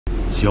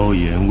萧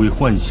炎为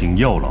唤醒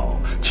药老，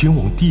前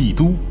往帝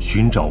都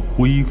寻找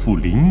恢复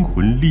灵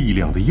魂力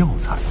量的药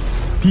材。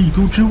帝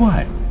都之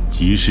外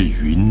即是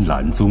云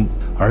岚宗，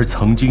而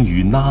曾经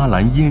与纳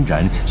兰嫣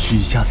然许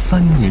下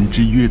3年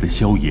之约的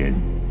萧炎，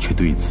却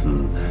对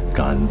此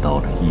感到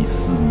了一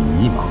丝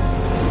迷茫。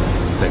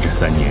在这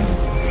3年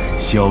里，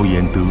萧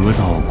炎得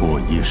到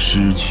过也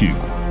失去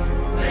过，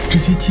这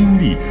些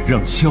经历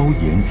让萧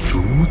炎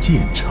逐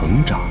渐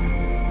成长。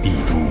帝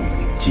都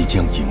即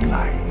将迎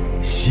来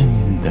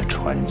新的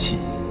传奇。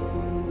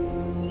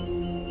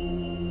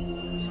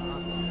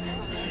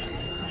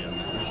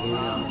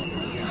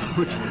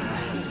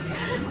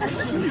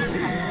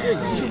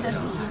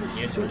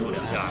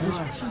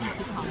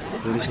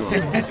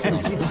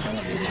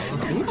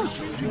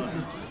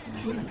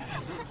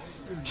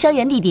萧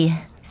炎弟弟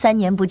，3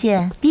年不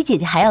见，比姐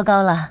姐还要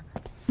高了，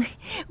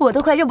我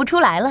都快认不出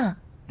来了。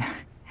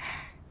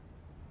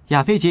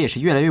雅菲姐也是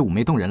越来越妩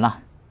媚动人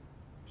了。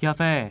亚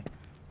菲，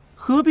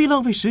何必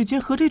浪费时间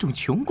和这种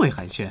穷鬼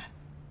寒暄？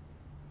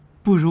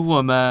不如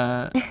我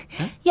们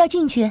要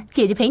进去，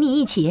姐姐陪你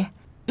一起。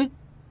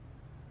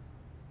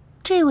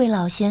这位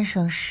老先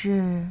生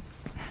是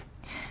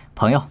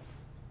朋友。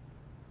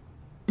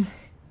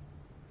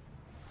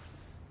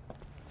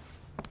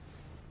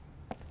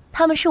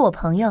他们是我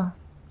朋友，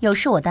有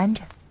事我担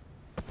着。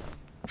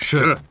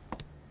是。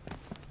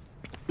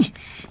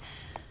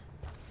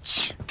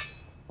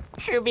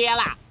吃瘪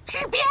了，吃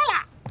瘪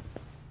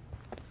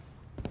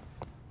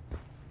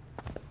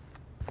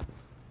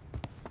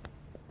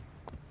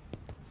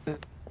了。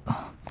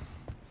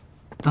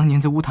当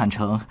年在乌坦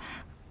城，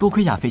多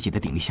亏亚菲姐的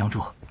鼎力相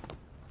助。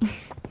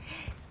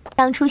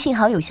当初幸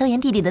好有萧炎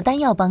弟弟的丹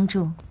药帮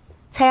助，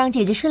才让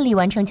姐姐顺利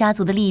完成家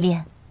族的历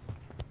练。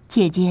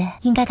姐姐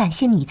应该感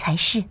谢你才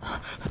是。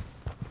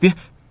别，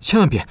千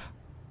万别，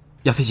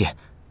亚菲姐，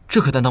这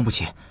可担当不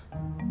起。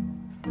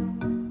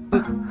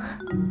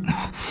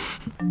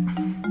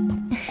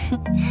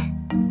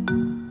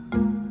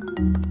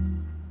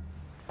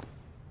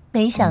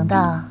没想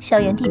到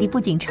萧炎弟弟不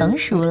仅成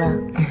熟了，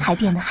还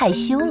变得害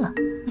羞了。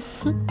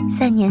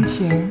3年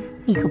前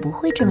你可不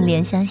会这么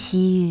怜香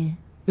惜玉。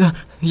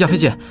亚菲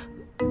姐，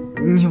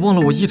你忘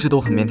了我一直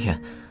都很腼腆。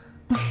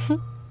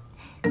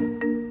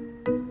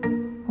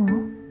哦，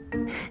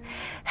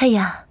哎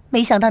呀，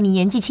没想到你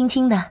年纪轻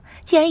轻的，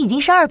竟然已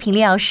经是2品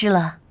炼药师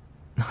了。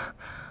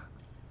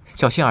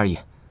侥幸而已。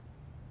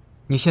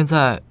你现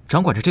在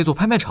掌管着这座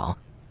拍卖场。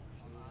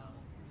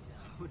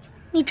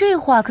你这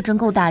话可真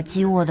够打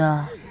击我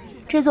的。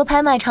这座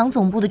拍卖场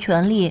总部的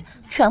权力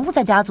全部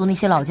在家族那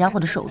些老家伙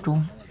的手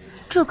中，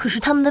这可是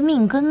他们的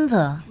命根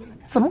子，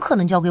怎么可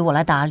能交给我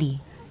来打理？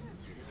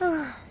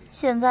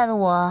现在的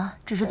我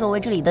只是作为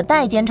这里的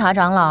代监察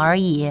长老而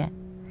已。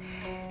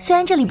虽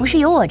然这里不是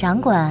由我掌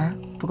管，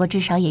不过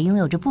至少也拥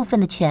有着部分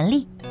的权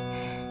利。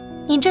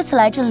你这次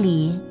来这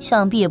里，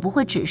想必也不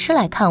会只是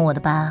来看我的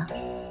吧？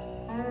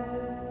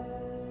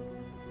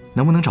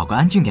能不能找个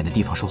安静点的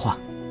地方说话？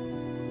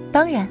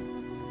当然，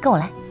跟我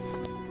来。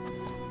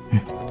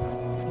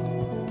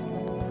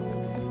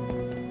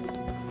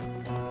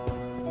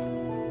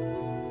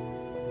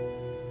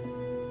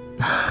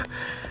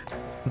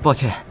抱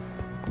歉，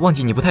忘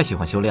记你不太喜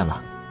欢修炼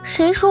了。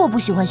谁说我不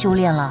喜欢修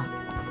炼了？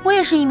我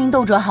也是一名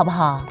斗者，好不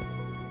好？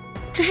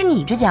只是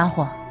你这家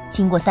伙，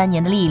经过3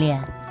年的历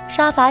练，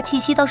杀伐气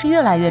息倒是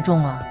越来越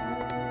重了，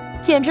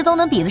简直都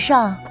能比得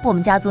上我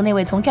们家族那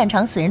位从战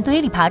场死人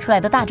堆里爬出来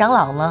的大长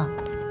老了。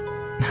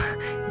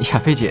亚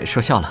菲姐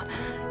说笑了。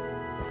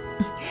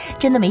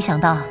真的没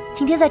想到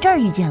今天在这儿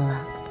遇见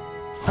了。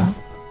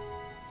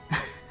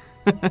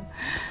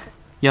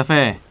亚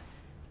菲，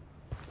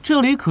这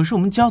里可是我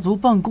们家族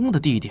办公的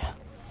地点，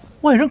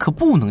外人可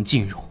不能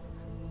进入。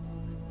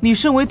你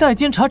身为代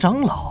监察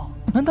长老，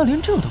难道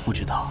连这都不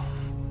知道？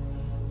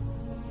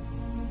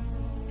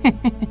嘿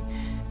嘿嘿，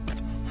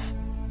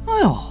哎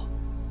呦，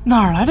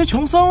哪儿来的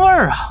穷酸味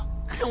儿啊？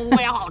穷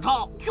鬼好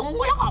臭，穷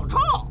鬼好臭！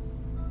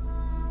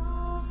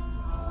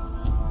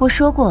我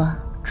说过，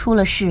出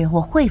了事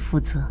我会负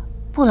责，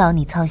不劳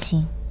你操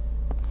心。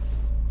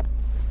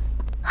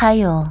还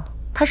有，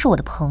他是我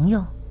的朋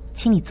友，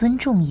请你尊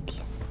重一点。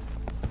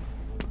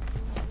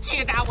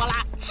气炸我了！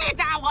气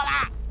炸我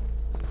了！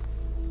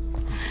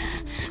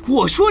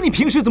我说你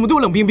平时怎么都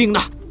冷冰冰的，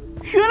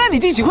原来你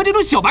竟喜欢这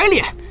种小白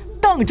脸，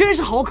当真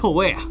是好口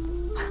味啊！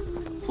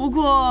不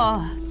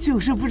过就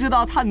是不知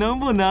道他能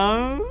不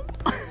能……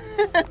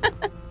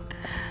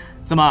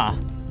怎么，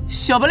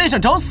小白脸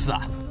想找死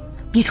啊？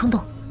别冲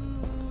动，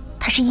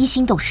他是1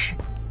星斗士。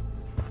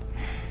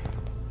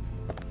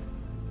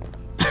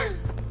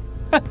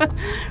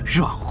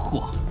软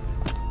货！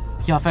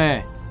亚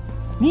菲，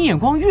你眼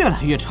光越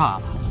来越差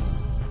了。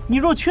你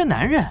若缺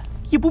男人，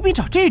也不必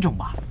找这种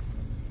吧。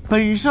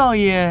本少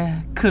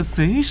爷可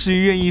随时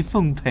愿意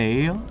奉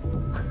陪哦。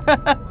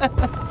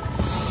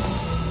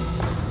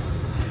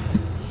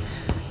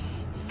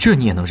这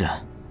你也能忍？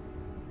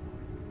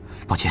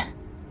抱歉，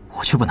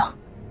我却不能。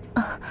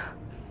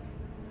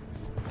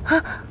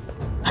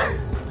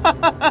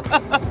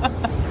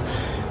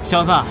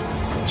小子，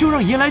就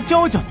让爷来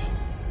教教你，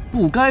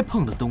不该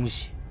碰的东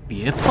西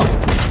别碰。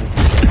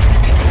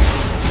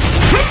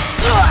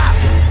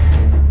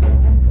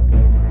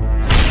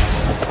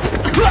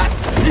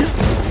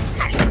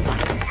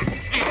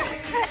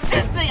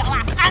自由了，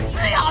俺自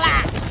由了！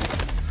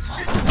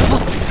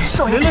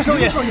少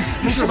爷，少爷，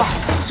没事吧？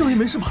少爷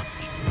没事吧？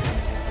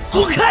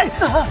滚开！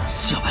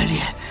小白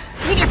脸，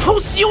你敢偷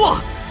袭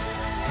我！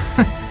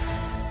哼，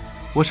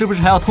我是不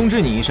是还要通知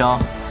你一声，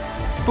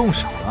动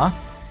手了？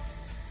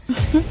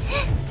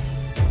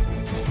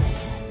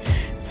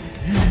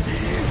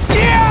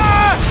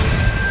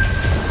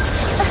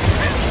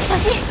小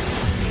心！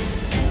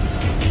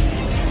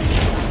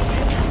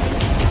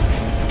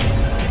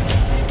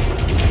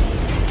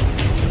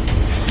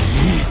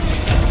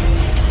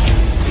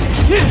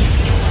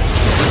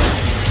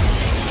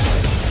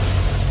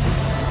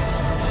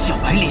小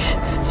白脸，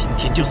今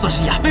天就算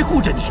是亚飞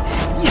护着你，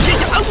也别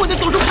想安稳的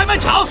走出拍卖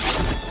场！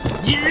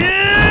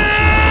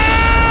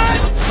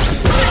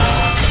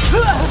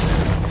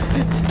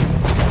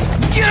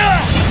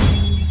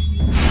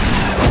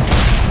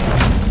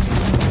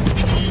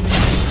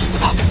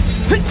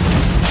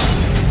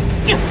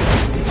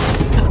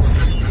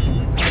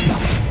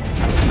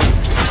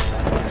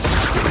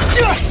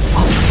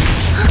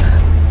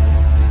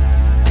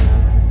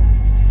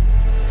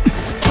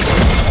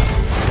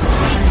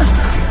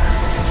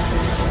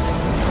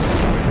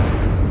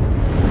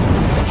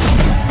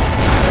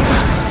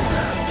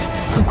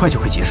很快就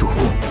会结束。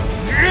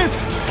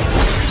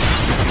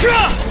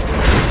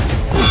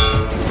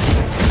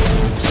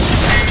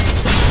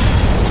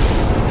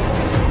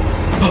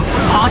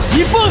阿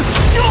奇风！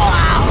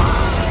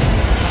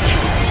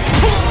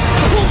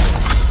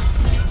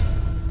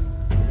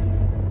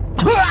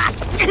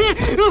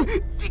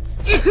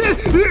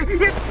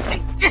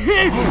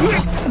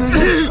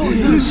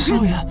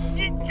少爷，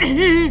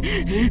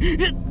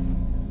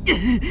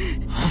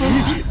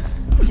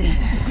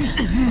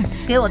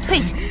给我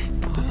退下！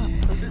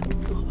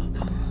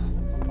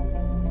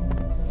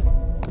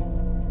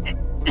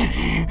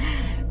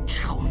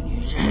臭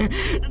女人，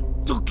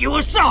都给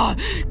我上！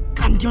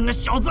干掉那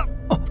小子，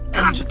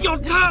干掉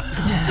他！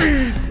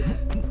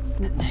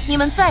你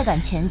们再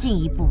敢前进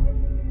一步，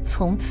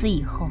从此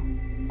以后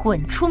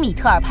滚出米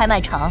特尔拍卖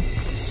场！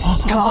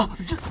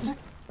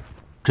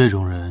这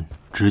种人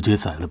直接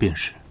宰了便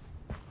是。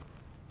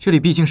这里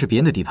毕竟是别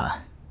人的地盘，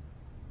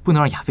不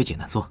能让亚菲姐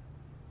难做。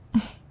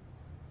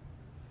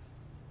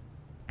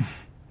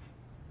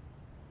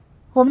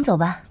我们走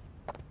吧。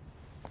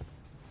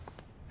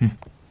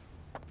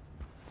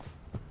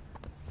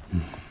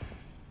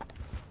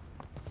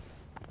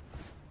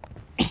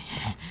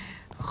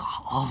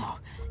好，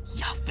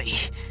亚飞，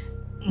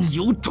你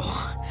有种，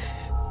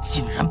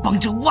竟然帮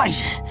着外人！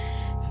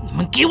你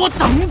们给我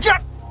等着！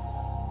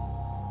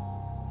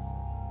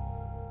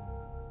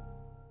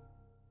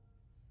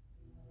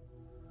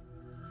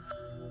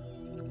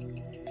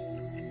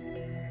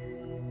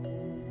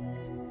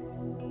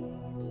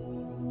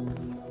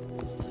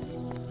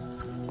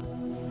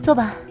坐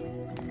吧。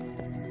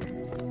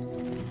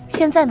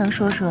现在能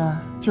说说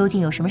究竟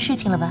有什么事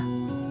情了吧？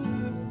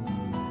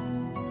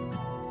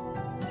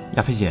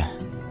亚菲姐，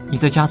你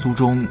在家族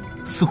中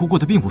似乎过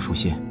得并不舒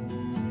心。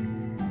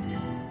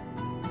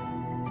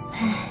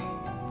唉，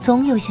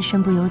总有些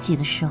身不由己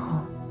的时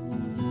候。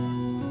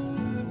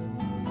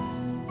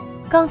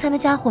刚才那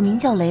家伙名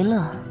叫雷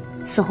勒，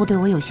似乎对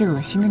我有些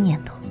恶心的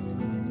念头。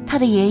他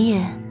的爷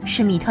爷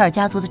是米特尔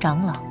家族的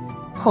长老，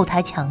后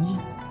台强硬，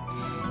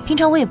平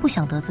常我也不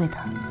想得罪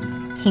他，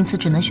因此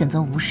只能选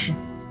择无视。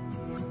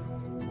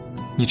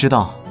你知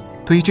道，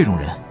对于这种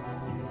人，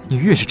你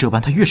越是这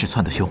般，他越是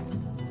窜得凶。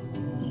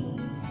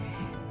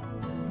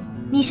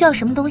你需要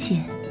什么东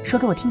西，说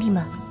给我听听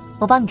吧，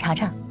我帮你查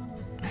查。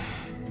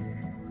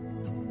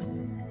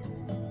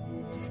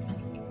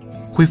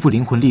恢复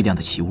灵魂力量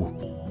的奇物。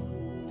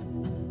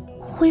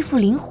恢复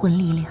灵魂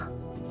力量，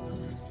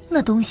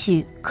那东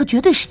西可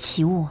绝对是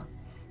奇物。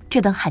这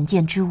等罕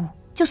见之物，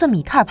就算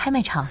米特尔拍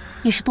卖场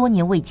也是多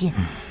年未见。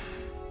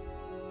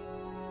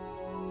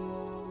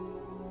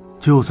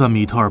就算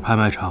米特尔拍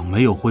卖场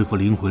没有恢复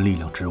灵魂力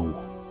量之物，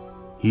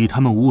以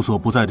他们无所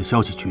不在的消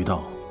息渠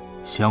道，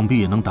想必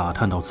也能打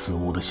探到此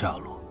物的下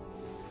落。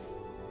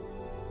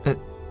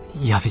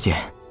亚菲姐，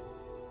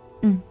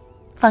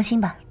放心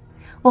吧，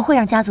我会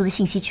让家族的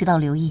信息渠道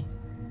留意，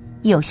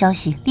一有消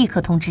息立刻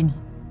通知你。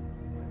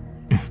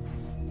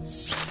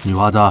女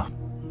娃子，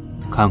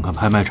看看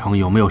拍卖场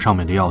有没有上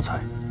面的药材。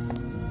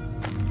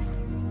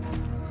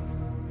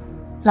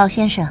老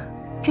先生，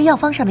这药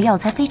方上的药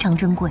材非常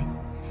珍贵，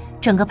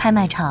整个拍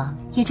卖场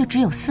也就只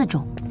有4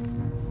种。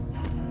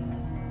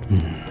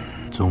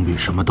总比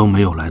什么都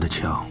没有来的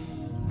强。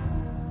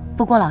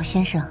不过老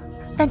先生，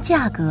但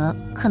价格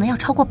可能要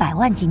超过100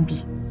万金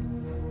币。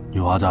女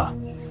娃子，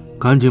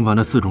赶紧把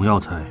那4种药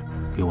材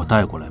给我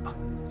带过来吧。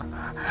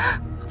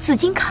紫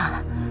金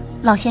卡，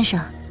老先生，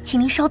请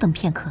您稍等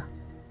片刻。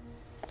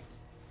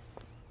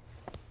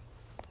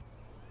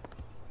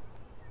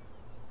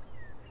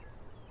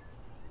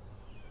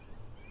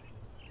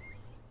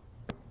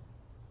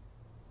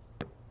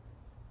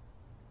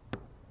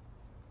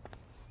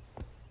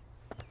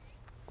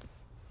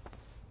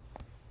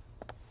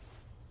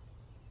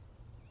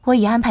我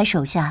已安排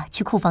手下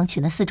去库房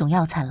取那4种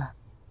药材了。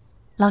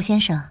老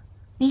先生，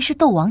您是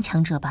斗王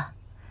强者吧？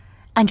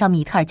按照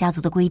米特尔家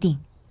族的规定，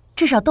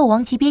至少斗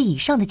王级别以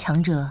上的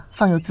强者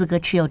方有资格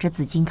持有这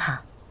紫金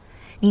卡。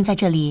您在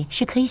这里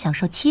是可以享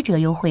受7折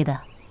优惠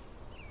的。